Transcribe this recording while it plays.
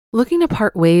Looking to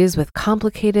part ways with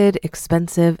complicated,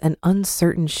 expensive, and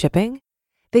uncertain shipping?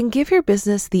 Then give your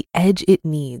business the edge it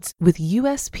needs with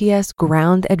USPS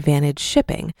Ground Advantage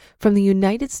shipping from the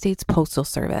United States Postal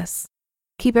Service.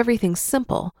 Keep everything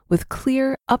simple with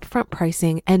clear, upfront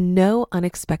pricing and no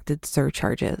unexpected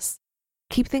surcharges.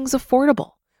 Keep things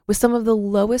affordable with some of the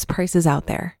lowest prices out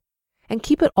there. And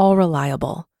keep it all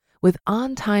reliable with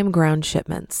on-time ground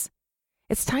shipments.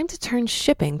 It's time to turn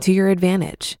shipping to your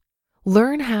advantage.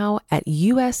 Learn how at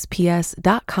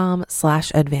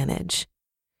USPS.com/advantage.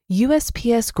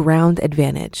 USPS Ground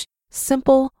Advantage.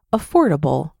 Simple,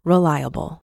 affordable,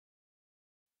 reliable.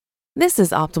 This is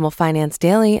Optimal Finance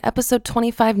Daily, episode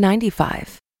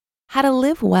 2595. How to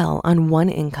Live Well on One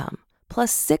Income,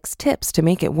 plus 6 Tips to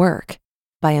Make It Work,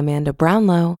 by Amanda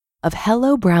Brownlow of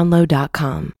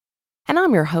HelloBrownlow.com. And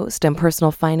I'm your host and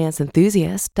personal finance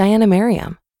enthusiast, Diana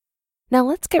Merriam. Now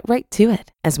let's get right to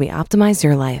it as we optimize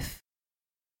your life.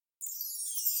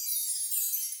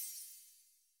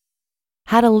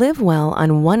 How to Live Well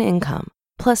on One Income,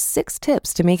 plus 6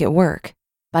 Tips to Make It Work,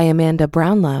 by Amanda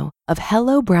Brownlow of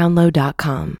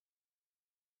HelloBrownlow.com.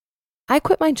 I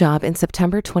quit my job in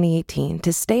September 2018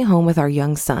 to stay home with our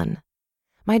young son.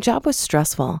 My job was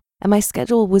stressful and my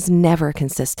schedule was never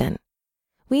consistent.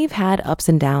 We've had ups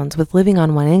and downs with living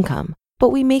on one income, but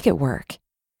we make it work.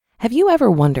 Have you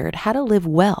ever wondered how to live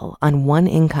well on one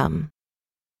income?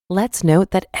 Let's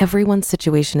note that everyone's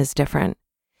situation is different.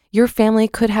 Your family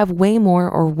could have way more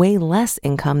or way less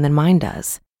income than mine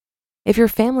does. If your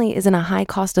family is in a high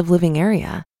cost of living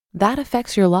area, that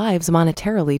affects your lives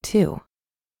monetarily too.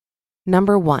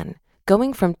 Number 1,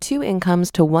 going from 2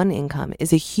 incomes to 1 income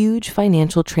is a huge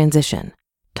financial transition.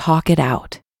 Talk it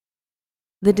out.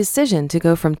 The decision to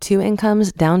go from 2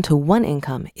 incomes down to 1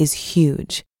 income is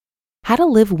huge. How to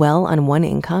live well on 1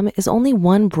 income is only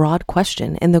one broad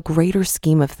question in the greater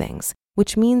scheme of things,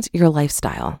 which means your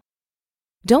lifestyle.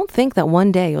 Don't think that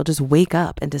one day you'll just wake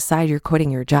up and decide you're quitting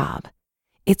your job.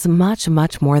 It's much,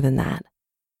 much more than that.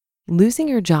 Losing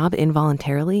your job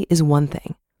involuntarily is one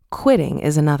thing. Quitting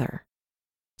is another.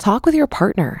 Talk with your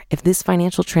partner if this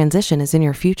financial transition is in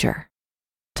your future.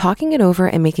 Talking it over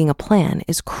and making a plan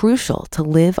is crucial to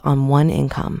live on 1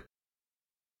 income.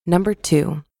 Number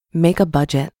 2, make a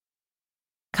budget.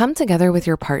 Come together with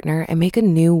your partner and make a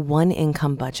new 1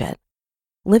 income budget.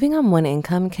 Living on 1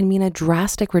 income can mean a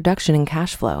drastic reduction in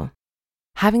cash flow.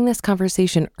 Having this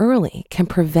conversation early can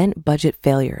prevent budget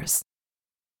failures.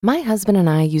 My husband and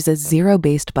I use a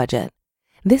zero-based budget.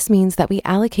 This means that we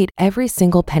allocate every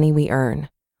single penny we earn.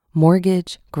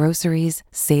 Mortgage, groceries,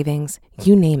 savings,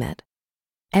 you name it.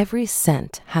 Every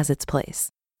cent has its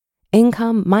place.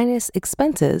 Income minus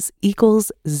expenses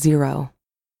equals 0.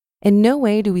 In no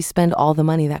way do we spend all the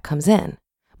money that comes in.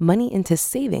 Money into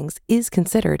savings is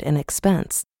considered an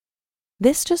expense.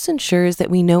 This just ensures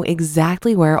that we know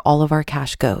exactly where all of our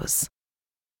cash goes.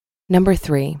 Number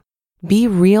 3, be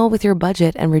real with your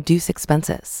budget and reduce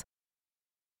expenses.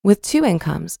 With 2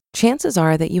 incomes, chances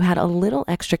are that you had a little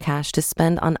extra cash to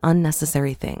spend on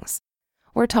unnecessary things.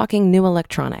 We're talking new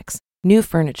electronics, new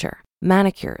furniture,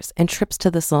 manicures, and trips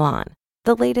to the salon,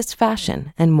 the latest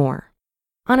fashion, and more.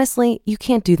 Honestly, you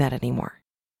can't do that anymore.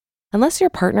 Unless your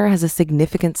partner has a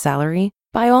significant salary,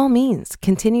 by all means,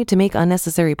 continue to make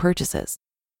unnecessary purchases.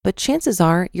 But chances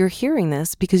are you're hearing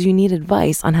this because you need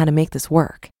advice on how to make this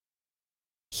work.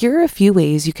 Here are a few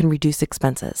ways you can reduce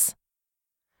expenses.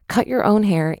 Cut your own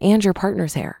hair and your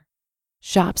partner's hair.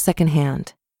 Shop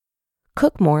secondhand.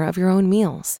 Cook more of your own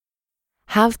meals.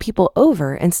 Have people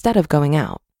over instead of going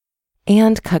out.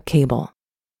 And cut cable.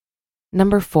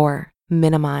 Number 4,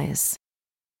 minimize.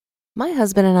 My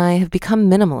husband and I have become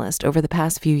minimalist over the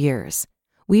past few years.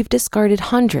 We've discarded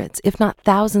hundreds, if not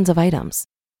thousands of items.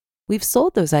 We've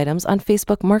sold those items on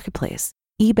Facebook Marketplace,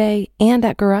 eBay, and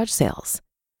at garage sales.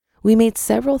 We made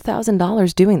several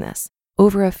 $1,000s doing this,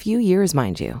 over a few years,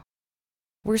 mind you.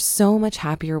 We're so much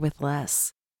happier with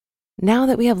less. Now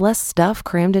that we have less stuff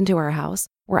crammed into our house,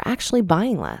 we're actually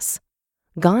buying less.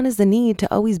 Gone is the need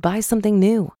to always buy something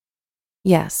new.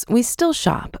 Yes, we still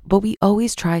shop, but we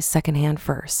always try secondhand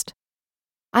first.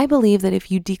 I believe that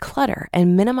if you declutter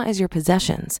and minimize your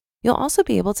possessions, you'll also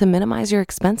be able to minimize your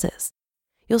expenses.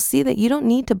 You'll see that you don't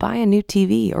need to buy a new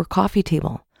TV or coffee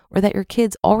table, or that your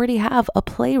kids already have a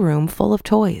playroom full of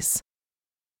toys.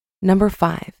 Number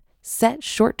 5, set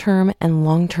short-term and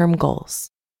long-term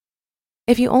goals.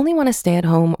 If you only want to stay at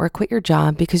home or quit your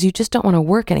job because you just don't want to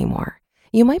work anymore,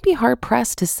 you might be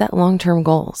hard-pressed to set long-term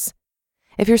goals.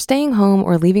 If you're staying home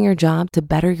or leaving your job to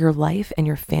better your life and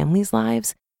your family's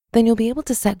lives, then you'll be able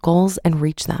to set goals and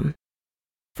reach them.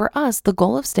 For us, the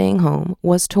goal of staying home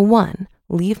was to 1,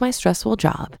 leave my stressful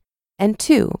job, And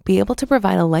 2, be able to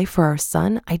provide a life for our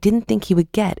son I didn't think he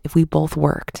would get if we both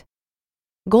worked.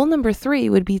 Goal number 3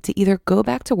 would be to either go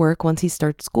back to work once he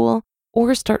starts school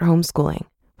or start homeschooling.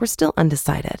 We're still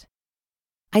undecided.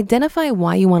 Identify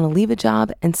why you want to leave a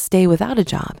job and stay without a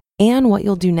job and what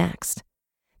you'll do next.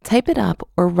 Type it up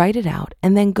or write it out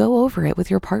and then go over it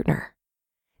with your partner.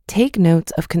 Take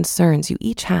notes of concerns you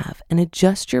each have and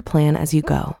adjust your plan as you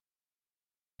go.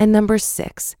 And number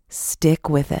 6, stick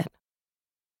with it.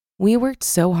 We worked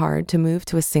so hard to move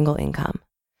to a single income.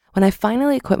 When I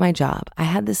finally quit my job, I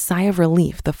had this sigh of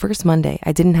relief the first Monday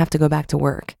I didn't have to go back to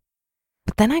work.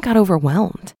 But then I got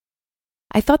overwhelmed.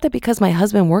 I thought that because my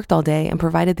husband worked all day and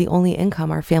provided the only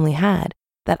income our family had,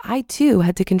 that I too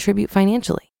had to contribute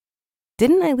financially.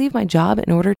 Didn't I leave my job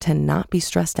in order to not be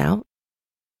stressed out?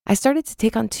 I started to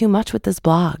take on too much with this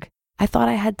blog. I thought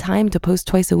I had time to post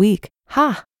twice a week.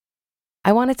 Ha!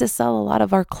 I wanted to sell a lot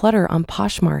of our clutter on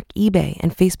Poshmark, eBay,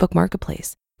 and Facebook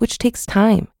Marketplace, which takes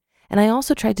time. And I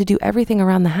also tried to do everything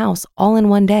around the house all in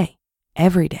one day,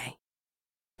 every day.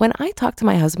 When I talked to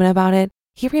my husband about it,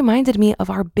 he reminded me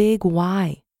of our big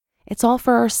why. It's all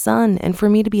for our son and for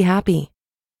me to be happy.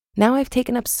 Now I've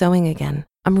taken up sewing again.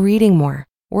 I'm reading more.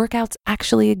 Workouts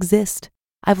actually exist.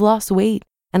 I've lost weight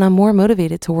and I'm more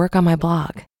motivated to work on my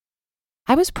blog.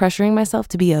 I was pressuring myself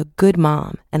to be a good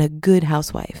mom and a good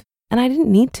housewife, and I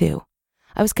didn't need to.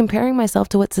 I was comparing myself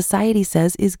to what society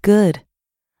says is good.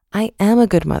 I am a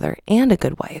good mother and a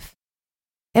good wife.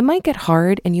 It might get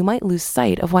hard and you might lose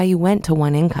sight of why you went to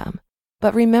one income,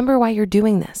 but remember why you're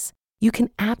doing this. You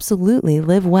can absolutely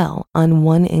live well on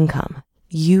one income.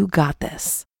 You got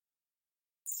this.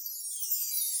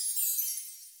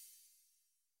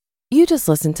 You just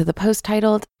listened to the post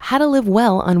titled, How to Live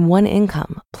Well on One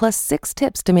Income, plus 6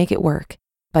 Tips to Make It Work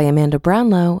by Amanda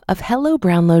Brownlow of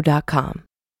HelloBrownlow.com.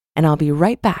 And I'll be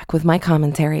right back with my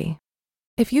commentary.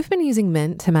 If you've been using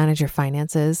Mint to manage your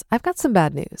finances, I've got some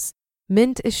bad news.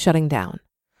 Mint is shutting down.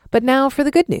 But now for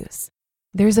the good news.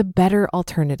 There's a better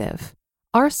alternative.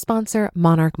 Our sponsor,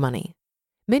 Monarch Money.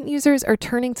 Mint users are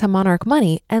turning to Monarch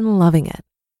Money and loving it.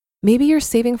 Maybe you're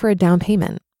saving for a down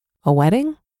payment, a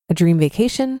wedding, a dream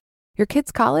vacation, your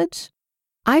kid's college?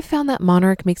 I've found that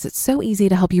Monarch makes it so easy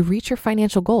to help you reach your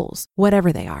financial goals,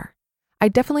 whatever they are. I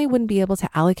definitely wouldn't be able to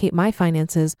allocate my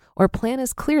finances or plan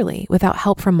as clearly without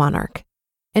help from Monarch.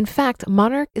 In fact,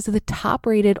 Monarch is the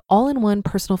top-rated all-in-one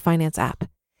personal finance app.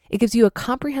 It gives you a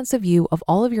comprehensive view of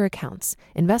all of your accounts,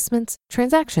 investments,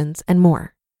 transactions, and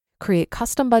more. Create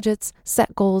custom budgets,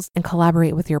 set goals, and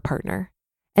collaborate with your partner.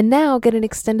 And now get an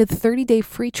extended 30-day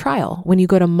free trial when you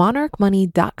go to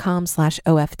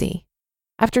monarchmoney.com/OFD.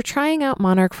 After trying out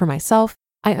Monarch for myself,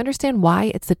 I understand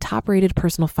why it's the top-rated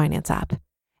personal finance app.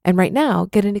 And right now,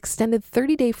 get an extended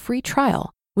 30-day free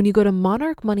trial when you go to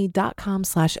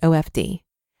monarchmoney.com/OFD.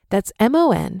 That's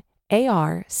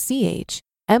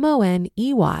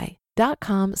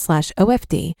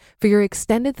monarchmoney.com/OFD for your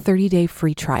extended 30-day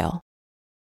free trial.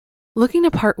 Looking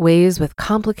to part ways with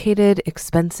complicated,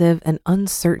 expensive, and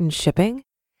uncertain shipping?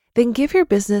 Then give your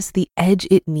business the edge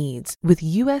it needs with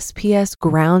USPS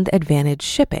Ground Advantage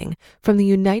shipping from the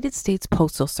United States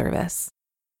Postal Service.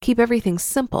 Keep everything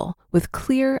simple with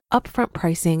clear, upfront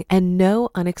pricing and no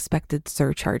unexpected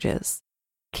surcharges.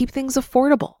 Keep things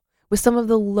affordable with some of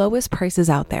the lowest prices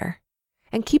out there.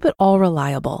 And keep it all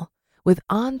reliable with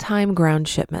on-time ground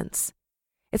shipments.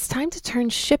 It's time to turn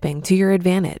shipping to your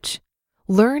advantage.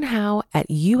 Learn how at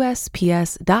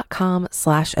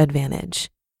USPS.com/advantage.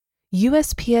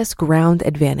 USPS Ground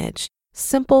Advantage.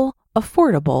 Simple,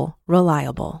 affordable,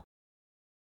 reliable.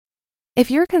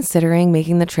 If you're considering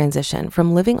making the transition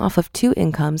from living off of 2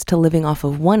 incomes to living off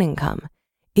of 1 income,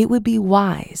 it would be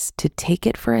wise to take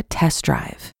it for a test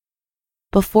drive.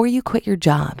 Before you quit your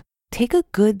job, take a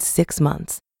good 6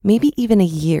 months, maybe even a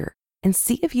year, and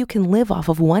see if you can live off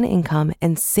of 1 income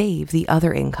and save the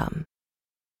other income.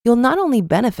 You'll not only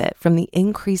benefit from the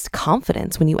increased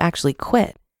confidence when you actually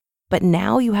quit, but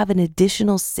now you have an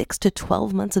additional 6 to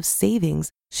 12 months of savings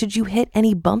should you hit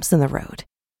any bumps in the road.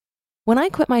 When I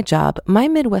quit my job, my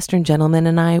Midwestern gentleman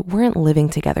and I weren't living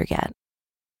together yet.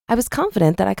 I was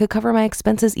confident that I could cover my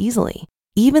expenses easily,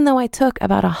 even though I took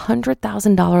about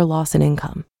 $100,000 loss in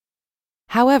income.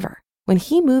 However, when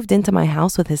he moved into my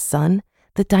house with his son,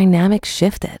 the dynamic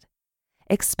shifted.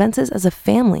 Expenses as a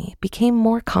family became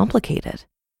more complicated.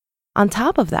 On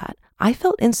top of that, I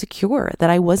felt insecure that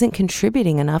I wasn't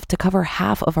contributing enough to cover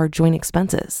half of our joint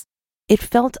expenses. It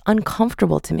felt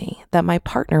uncomfortable to me that my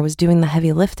partner was doing the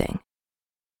heavy lifting.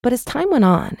 But as time went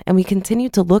on and we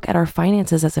continued to look at our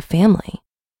finances as a family,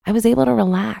 I was able to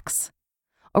relax.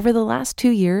 Over the last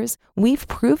 2 years, we've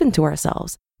proven to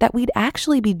ourselves that we'd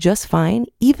actually be just fine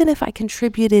even if I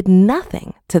contributed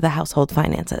nothing to the household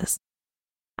finances.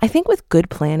 I think with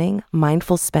good planning,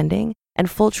 mindful spending, and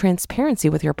full transparency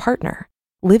with your partner,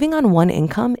 living on one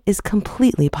income is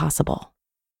completely possible.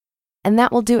 And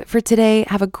that will do it for today.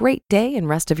 Have a great day and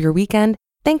rest of your weekend.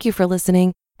 Thank you for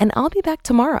listening, and I'll be back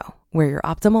tomorrow where your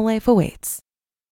optimal life awaits.